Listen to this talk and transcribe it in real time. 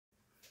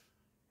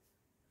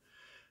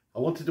I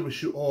wanted to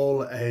wish you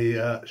all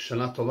a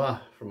Shana Tova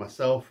from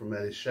myself, from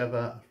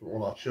Elisheva, from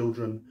all our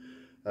children.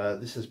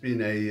 This has been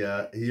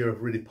a year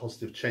of really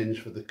positive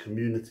change for the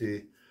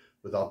community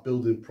with our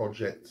building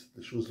project.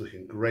 The shul's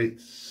looking great.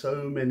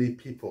 So many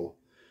people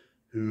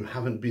who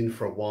haven't been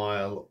for a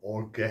while,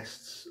 or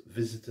guests,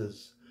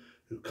 visitors,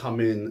 who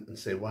come in and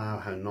say, wow,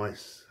 how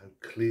nice, how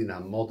clean, how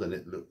modern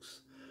it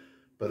looks.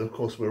 But of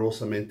course, we're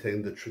also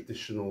maintaining the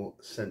traditional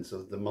sense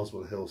of the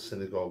Muswell Hill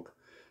Synagogue,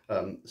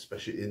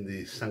 especially in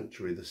the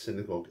sanctuary, the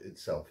synagogue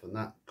itself. And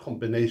that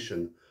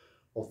combination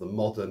of the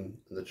modern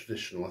and the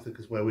traditional, I think,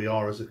 is where we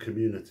are as a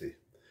community.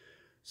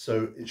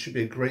 So it should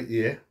be a great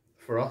year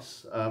for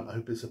us. I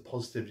hope it's a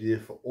positive year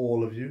for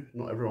all of you.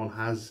 Not everyone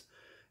has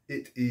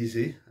it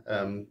easy,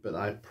 but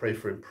I pray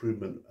for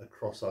improvement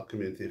across our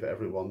community, for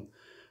everyone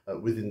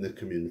within the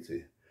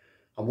community.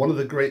 And one of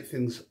the great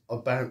things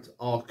about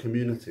our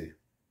community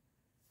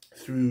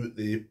through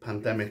the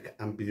pandemic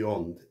and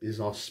beyond is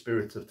our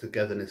spirit of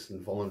togetherness and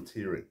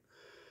volunteering.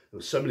 There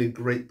were so many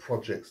great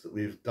projects that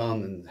we've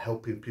done in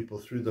helping people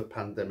through the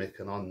pandemic,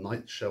 and our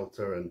night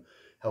shelter, and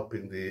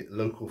helping the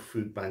local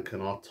food bank,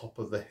 and our top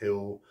of the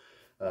hill,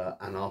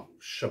 and our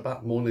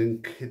Shabbat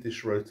morning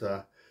Kiddush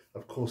rota,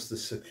 of course the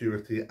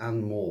security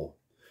and more.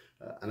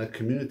 And a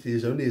community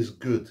is only as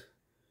good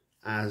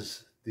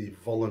as the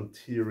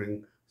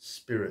volunteering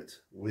spirit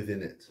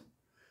within it.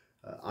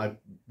 I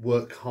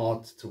work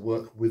hard to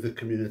work with the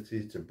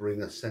community to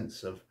bring a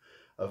sense of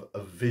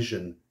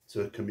vision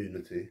to a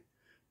community,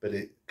 but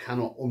it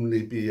cannot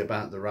only be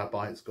about the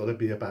rabbi, it's got to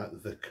be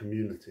about the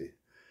community.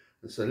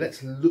 And so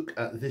let's look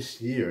at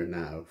this year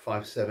now,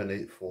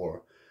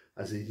 5784,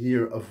 as a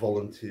year of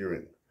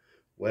volunteering,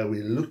 where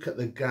we look at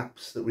the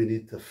gaps that we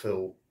need to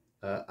fill,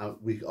 and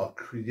we are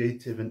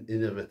creative and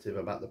innovative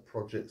about the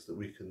projects that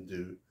we can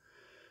do,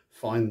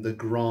 find the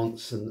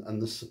grants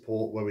and the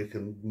support where we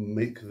can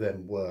make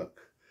them work,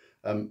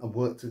 and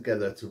work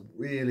together to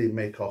really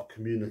make our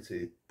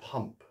community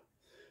pump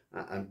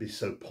and be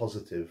so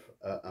positive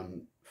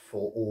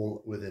for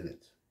all within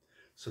it.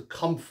 So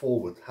come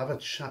forward, have a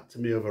chat to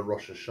me over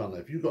Rosh Hashanah.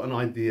 If you've got an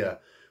idea,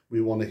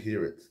 we want to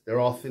hear it. There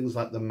are things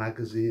like the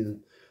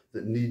magazine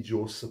that need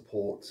your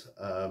support,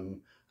 and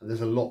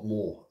there's a lot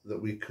more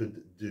that we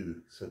could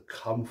do. So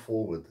come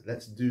forward,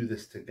 let's do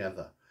this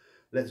together.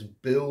 Let's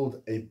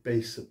build a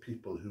base of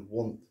people who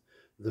want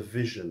the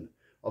vision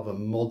of a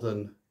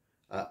modern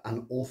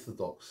and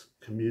orthodox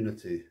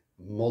community,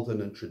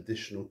 modern and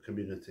traditional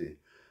community,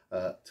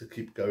 to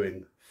keep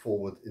going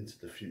forward into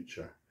the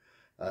future.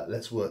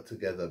 Let's work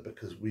together,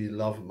 because we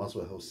love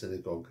Muswell Hill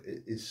Synagogue.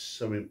 It is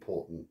so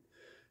important.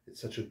 It's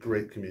such a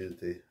great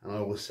community. And I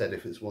always said,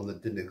 if it's one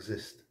that didn't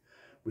exist,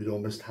 we'd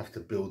almost have to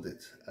build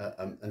it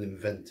and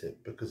invent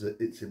it, because of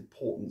its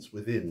importance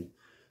within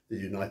the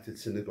United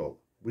Synagogue.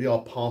 We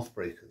are path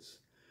breakers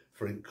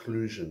for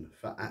inclusion,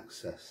 for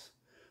access,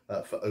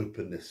 for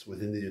openness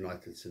within the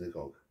United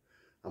Synagogue.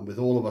 And with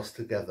all of us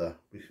together,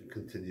 we can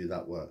continue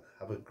that work.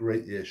 Have a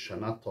great year.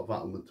 Shana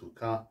Tova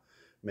u'Metuka.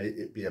 May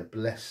it be a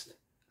blessed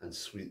and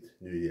sweet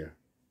new year.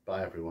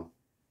 Bye, everyone.